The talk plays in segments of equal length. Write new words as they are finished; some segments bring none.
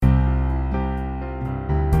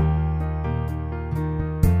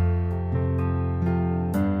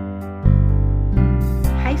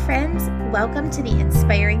welcome to the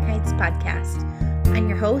Inspiring Heights podcast. I'm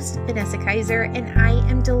your host, Vanessa Kaiser, and I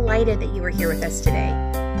am delighted that you are here with us today.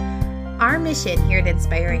 Our mission here at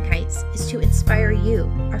Inspiring Heights is to inspire you,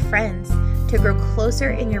 our friends, to grow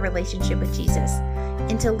closer in your relationship with Jesus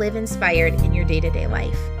and to live inspired in your day-to-day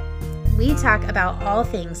life. We talk about all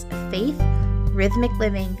things faith, rhythmic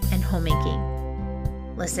living, and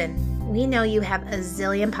homemaking. Listen, we know you have a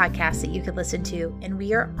zillion podcasts that you could listen to, and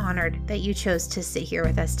we are honored that you chose to sit here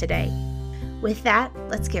with us today. With that,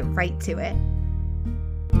 let's get right to it.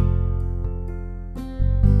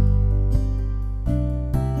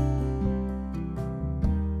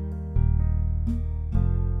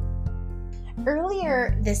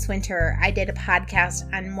 Earlier this winter, I did a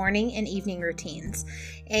podcast on morning and evening routines,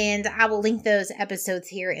 and I will link those episodes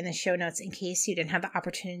here in the show notes in case you didn't have the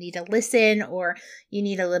opportunity to listen or you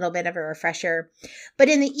need a little bit of a refresher. But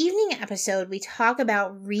in the evening episode, we talk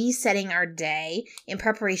about resetting our day in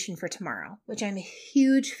preparation for tomorrow, which I'm a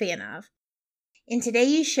huge fan of. In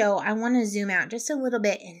today's show, I want to zoom out just a little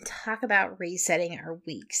bit and talk about resetting our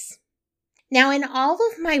weeks. Now, in all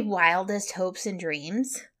of my wildest hopes and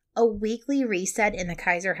dreams, a weekly reset in the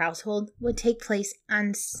Kaiser household would take place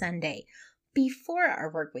on Sunday before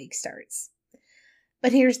our work week starts.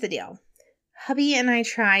 But here's the deal. Hubby and I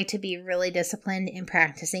try to be really disciplined in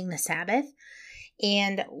practicing the Sabbath.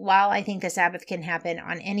 And while I think the Sabbath can happen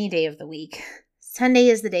on any day of the week, Sunday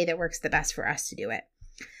is the day that works the best for us to do it.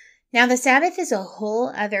 Now, the Sabbath is a whole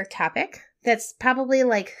other topic that's probably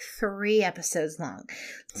like 3 episodes long.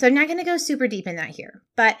 So I'm not going to go super deep in that here.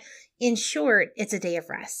 But in short, it's a day of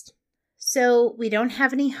rest. So we don't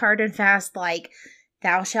have any hard and fast like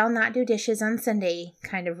thou shalt not do dishes on Sunday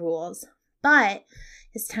kind of rules. But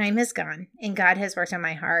as time has gone and God has worked on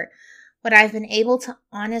my heart, what I've been able to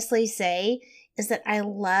honestly say is that I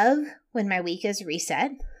love when my week is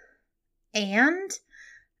reset, and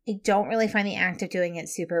I don't really find the act of doing it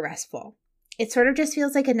super restful. It sort of just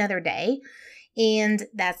feels like another day, and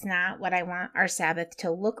that's not what I want our Sabbath to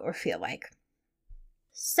look or feel like.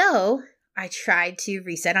 So I tried to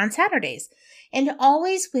reset on Saturdays, and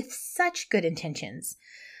always with such good intentions.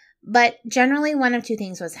 But generally one of two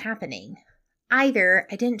things was happening. Either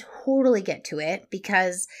I didn't totally get to it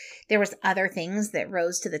because there was other things that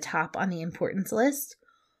rose to the top on the importance list,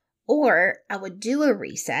 or I would do a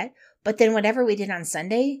reset, but then whatever we did on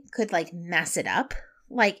Sunday could mess it up.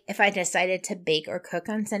 Like if I decided to bake or cook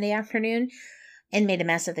on Sunday afternoon and made a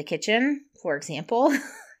mess of the kitchen, for example,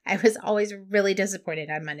 I was always really disappointed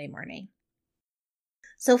on Monday morning.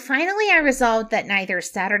 So finally, I resolved that neither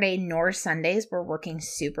Saturday nor Sundays were working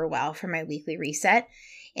super well for my weekly reset,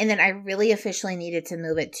 and that I really officially needed to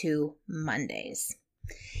move it to Mondays.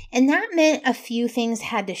 And that meant a few things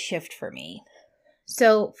had to shift for me.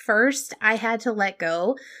 So first, I had to let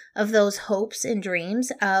go of those hopes and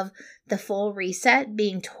dreams of the full reset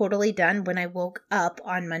being totally done when I woke up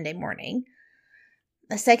on Monday morning.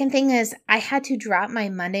 The second thing is I had to drop my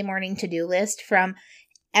Monday morning to-do list from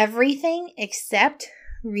everything except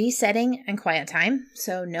resetting and quiet time.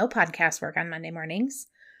 So no podcast work on Monday mornings.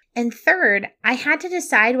 And third, I had to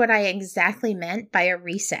decide what I exactly meant by a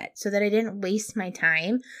reset so that I didn't waste my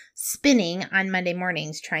time spinning on Monday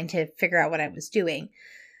mornings trying to figure out what I was doing.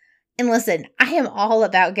 And listen, I am all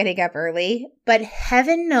about getting up early, but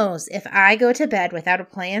heaven knows if I go to bed without a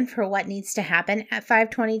plan for what needs to happen at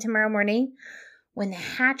 5:20 tomorrow morning, when the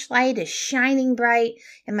hatch light is shining bright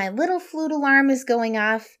and my little flute alarm is going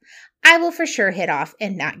off, I will for sure hit off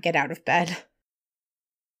and not get out of bed.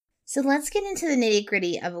 So let's get into the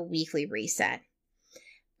nitty-gritty of a weekly reset.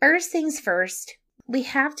 First things first, we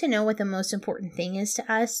have to know what the most important thing is to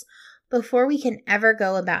us before we can ever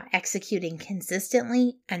go about executing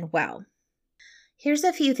consistently and well. Here's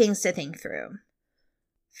a few things to think through.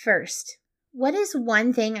 First, what is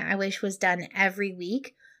one thing I wish was done every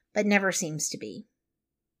week but never seems to be?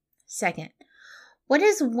 Second, what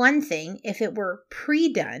is one thing, if it were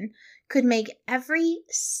pre-done, could make every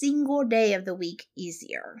single day of the week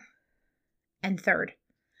easier? And third,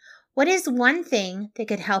 what is one thing that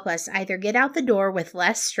could help us either get out the door with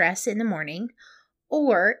less stress in the morning,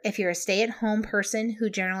 or if you're a stay-at-home person who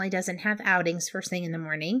generally doesn't have outings first thing in the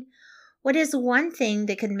morning, what is one thing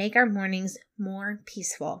that could make our mornings more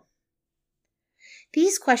peaceful?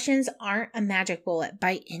 These questions aren't a magic bullet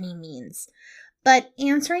by any means, but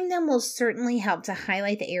answering them will certainly help to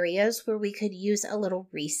highlight the areas where we could use a little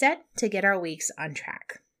reset to get our weeks on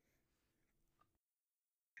track.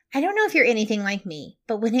 I don't know if you're anything like me,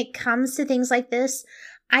 but when it comes to things like this,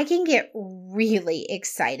 I can get really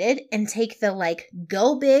excited and take the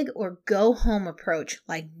go big or go home approach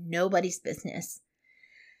like nobody's business.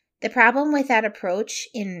 The problem with that approach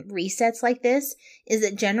in resets like this is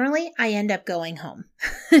that generally I end up going home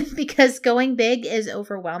because going big is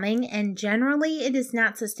overwhelming and generally it is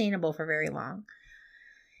not sustainable for very long.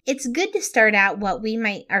 It's good to start out what we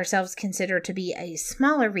might ourselves consider to be a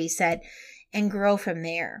smaller reset and grow from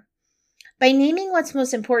there. By naming what's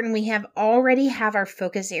most important, we already have our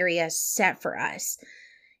focus area set for us.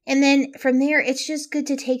 And then from there, it's just good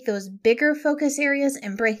to take those bigger focus areas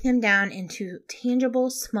and break them down into tangible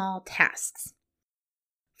small tasks.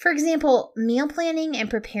 For example, meal planning and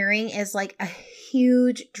preparing is like a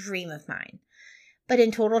huge dream of mine. But in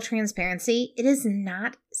total transparency, it is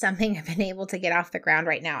not something I've been able to get off the ground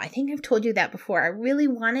right now. I think I've told you that before. I really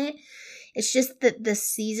want it. It's just that this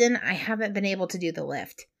season, I haven't been able to do the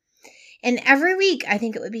lift. And every week, I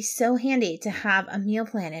think it would be so handy to have a meal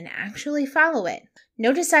plan and actually follow it.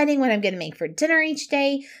 No deciding what I'm going to make for dinner each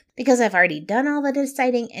day because I've already done all the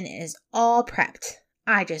deciding and it is all prepped.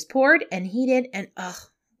 I just poured and heated and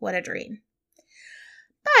what a dream.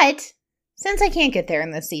 But since I can't get there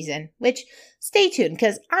in this season, which stay tuned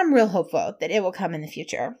because I'm real hopeful that it will come in the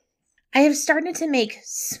future, I have started to make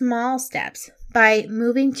small steps by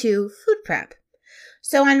moving to food prep.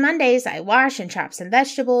 So on Mondays, I wash and chop some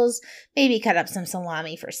vegetables, maybe cut up some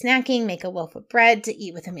salami for snacking, make a loaf of bread to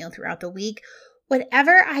eat with a meal throughout the week.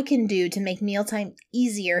 Whatever I can do to make mealtime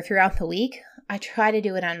easier throughout the week, I try to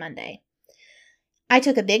do it on Monday. I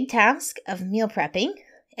took a big task of meal prepping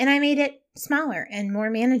and I made it smaller and more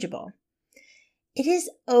manageable. It is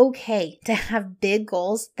okay to have big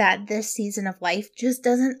goals that this season of life just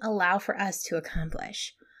doesn't allow for us to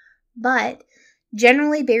accomplish. But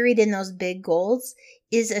generally buried in those big goals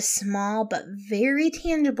is a small but very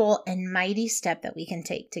tangible and mighty step that we can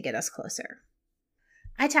take to get us closer.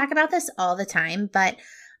 I talk about this all the time, but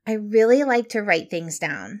I really like to write things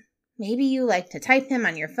down. Maybe you like to type them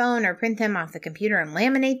on your phone or print them off the computer and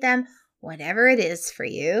laminate them, whatever it is for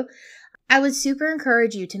you. I would super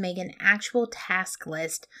encourage you to make an actual task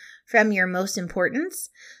list from your most importance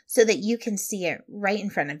so that you can see it right in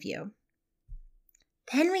front of you.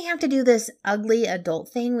 Then we have to do this ugly adult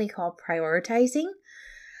thing we call prioritizing.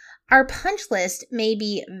 Our punch list may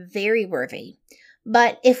be very worthy,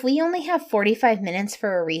 but if we only have 45 minutes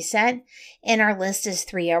for a reset and our list is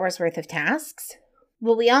 3 hours worth of tasks,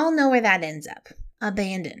 well, we all know where that ends up.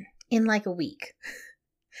 Abandoned in like a week.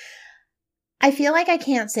 I feel like I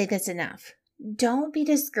can't say this enough. Don't be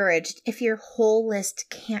discouraged if your whole list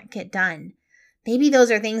can't get done. Maybe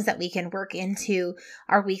those are things that we can work into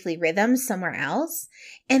our weekly rhythms somewhere else,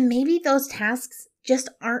 and maybe those tasks just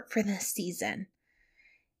aren't for this season.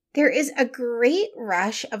 There is a great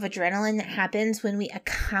rush of adrenaline that happens when we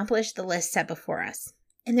accomplish the list set before us,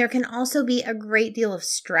 and there can also be a great deal of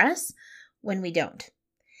stress when we don't.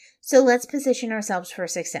 So let's position ourselves for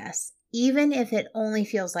success, even if it only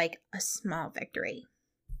feels like a small victory.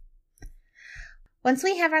 Once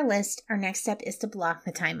we have our list, our next step is to block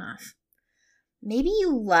the time off. Maybe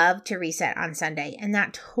you love to reset on Sunday, and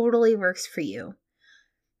that totally works for you.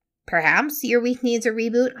 Perhaps your week needs a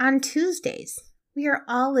reboot on Tuesdays. We are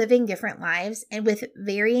all living different lives and with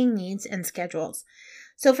varying needs and schedules.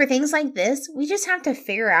 So for things like this, we just have to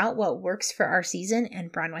figure out what works for our season and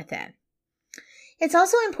run with it. It's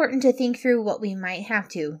also important to think through what we might have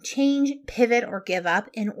to change, pivot, or give up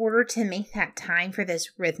in order to make that time for this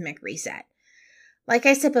rhythmic reset. Like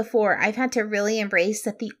I said before, I've had to really embrace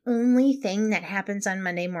that the only thing that happens on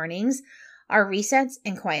Monday mornings are resets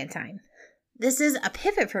and quiet time. This is a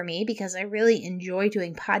pivot for me because I really enjoy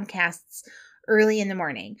doing podcasts early in the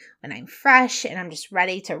morning when I'm fresh and I'm just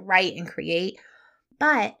ready to write and create.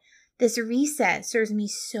 But this reset serves me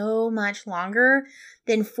so much longer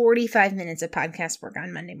than 45 minutes of podcast work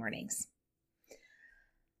on Monday mornings.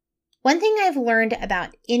 One thing I've learned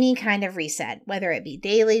about any kind of reset, whether it be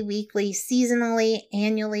daily, weekly, seasonally,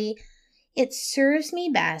 annually, it serves me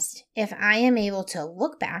best if I am able to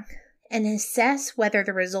look back and assess whether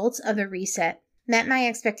the results of the reset met my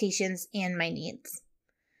expectations and my needs.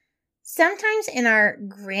 Sometimes in our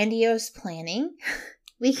grandiose planning,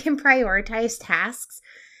 we can prioritize tasks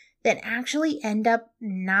that actually end up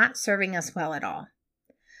not serving us well at all.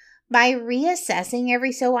 By reassessing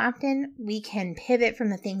every so often, we can pivot from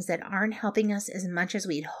the things that aren't helping us as much as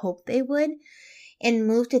we'd hoped they would and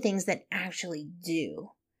move to things that actually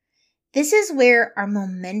do. This is where our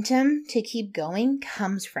momentum to keep going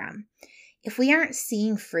comes from. If we aren't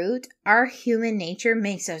seeing fruit, our human nature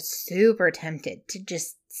makes us super tempted to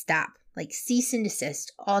just stop, like cease and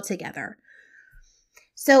desist altogether.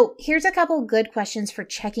 So here's a couple good questions for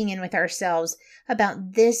checking in with ourselves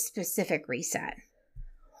about this specific reset.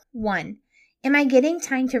 1. Am I getting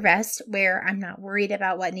time to rest where I'm not worried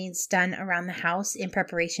about what needs done around the house in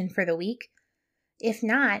preparation for the week? If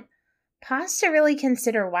not, pause to really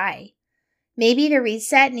consider why. Maybe the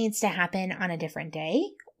reset needs to happen on a different day,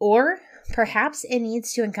 or perhaps it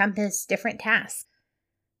needs to encompass different tasks.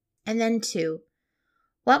 And then 2,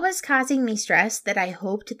 what was causing me stress that I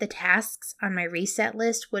hoped the tasks on my reset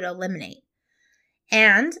list would eliminate?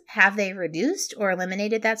 And have they reduced or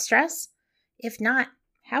eliminated that stress? If not,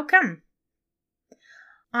 how come?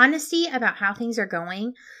 Honesty about how things are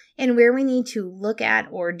going and where we need to look at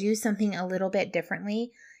or do something a little bit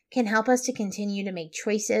differently can help us to continue to make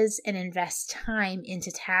choices and invest time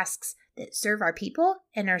into tasks that serve our people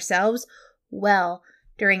and ourselves well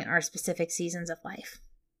during our specific seasons of life.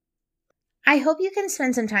 I hope you can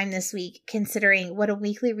spend some time this week considering what a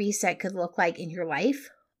weekly reset could look like in your life,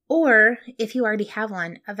 or if you already have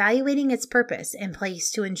one, evaluating its purpose and place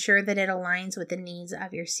to ensure that it aligns with the needs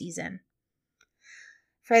of your season.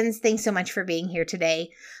 Friends, thanks so much for being here today.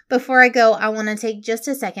 Before I go, I want to take just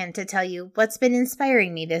a second to tell you what's been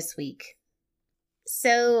inspiring me this week.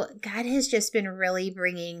 So God has just been really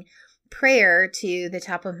bringing prayer to the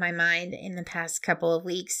top of my mind in the past couple of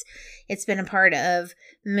weeks. It's been a part of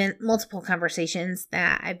multiple conversations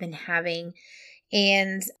that I've been having,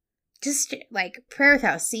 and just like prayer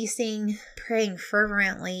without ceasing, praying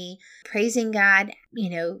fervently, praising God,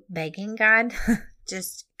 begging God,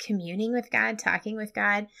 just communing with God, talking with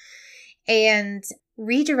God, and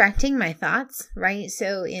redirecting my thoughts, right?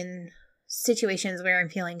 So in situations where I'm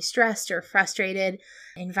feeling stressed or frustrated,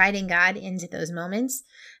 inviting God into those moments,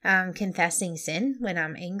 confessing sin when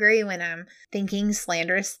I'm angry, when I'm thinking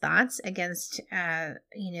slanderous thoughts against,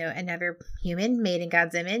 another human made in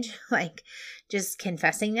God's image, like just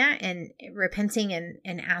confessing that and repenting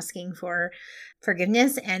and asking for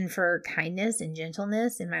forgiveness and for kindness and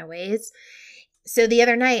gentleness in my ways. So the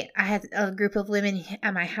other night, I had a group of women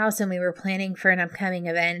at my house and we were planning for an upcoming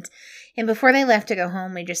event. And before they left to go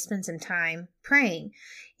home, we just spent some time praying.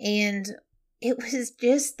 And it was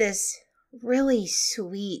just this really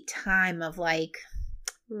sweet time of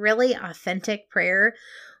really authentic prayer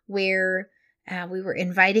where we were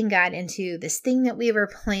inviting God into this thing that we were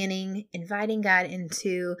planning, inviting God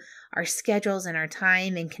into our schedules and our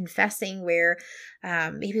time, and confessing where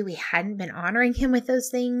maybe we hadn't been honoring Him with those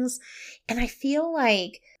things. And I feel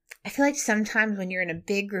like sometimes when you're in a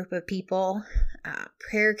big group of people,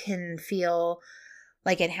 prayer can feel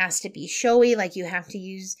like it has to be showy, like you have to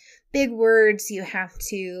use big words, you have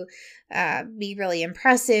to be really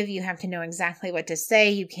impressive, you have to know exactly what to say,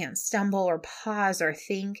 you can't stumble or pause or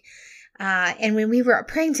think. And when we were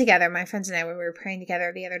praying together, my friends and I, when we were praying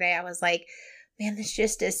together the other day, I was like, man, this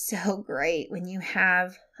just is so great when you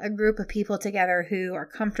have a group of people together who are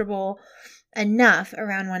comfortable enough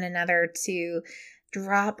around one another to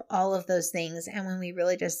drop all of those things. And when we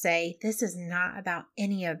really just say, this is not about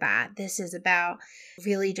any of that. This is about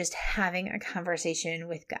really just having a conversation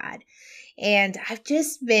with God. And I've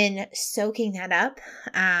just been soaking that up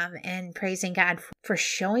and praising God for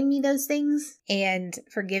showing me those things and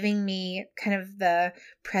for giving me kind of the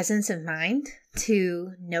presence of mind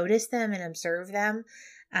to notice them and observe them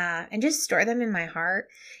and just store them in my heart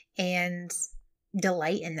and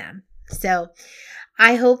delight in them. So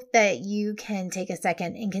I hope that you can take a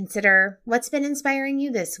second and consider what's been inspiring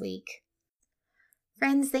you this week.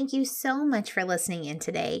 Friends, thank you so much for listening in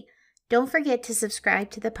today. Don't forget to subscribe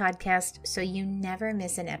to the podcast so you never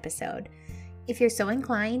miss an episode. If you're so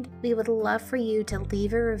inclined, we would love for you to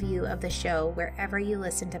leave a review of the show wherever you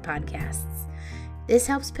listen to podcasts. This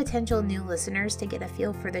helps potential new listeners to get a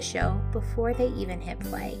feel for the show before they even hit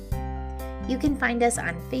play. You can find us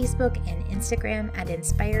on Facebook and Instagram at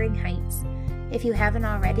Inspiring Heights. If you haven't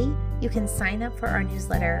already, you can sign up for our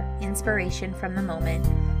newsletter, Inspiration from the Moment,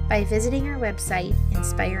 by visiting our website,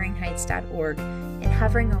 inspiringheights.org, and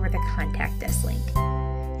hovering over the Contact Us link.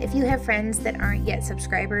 If you have friends that aren't yet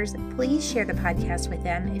subscribers, please share the podcast with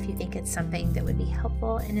them if you think it's something that would be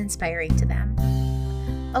helpful and inspiring to them.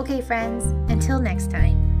 Okay, friends, until next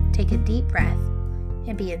time, take a deep breath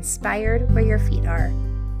and be inspired where your feet are.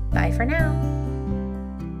 Bye for now.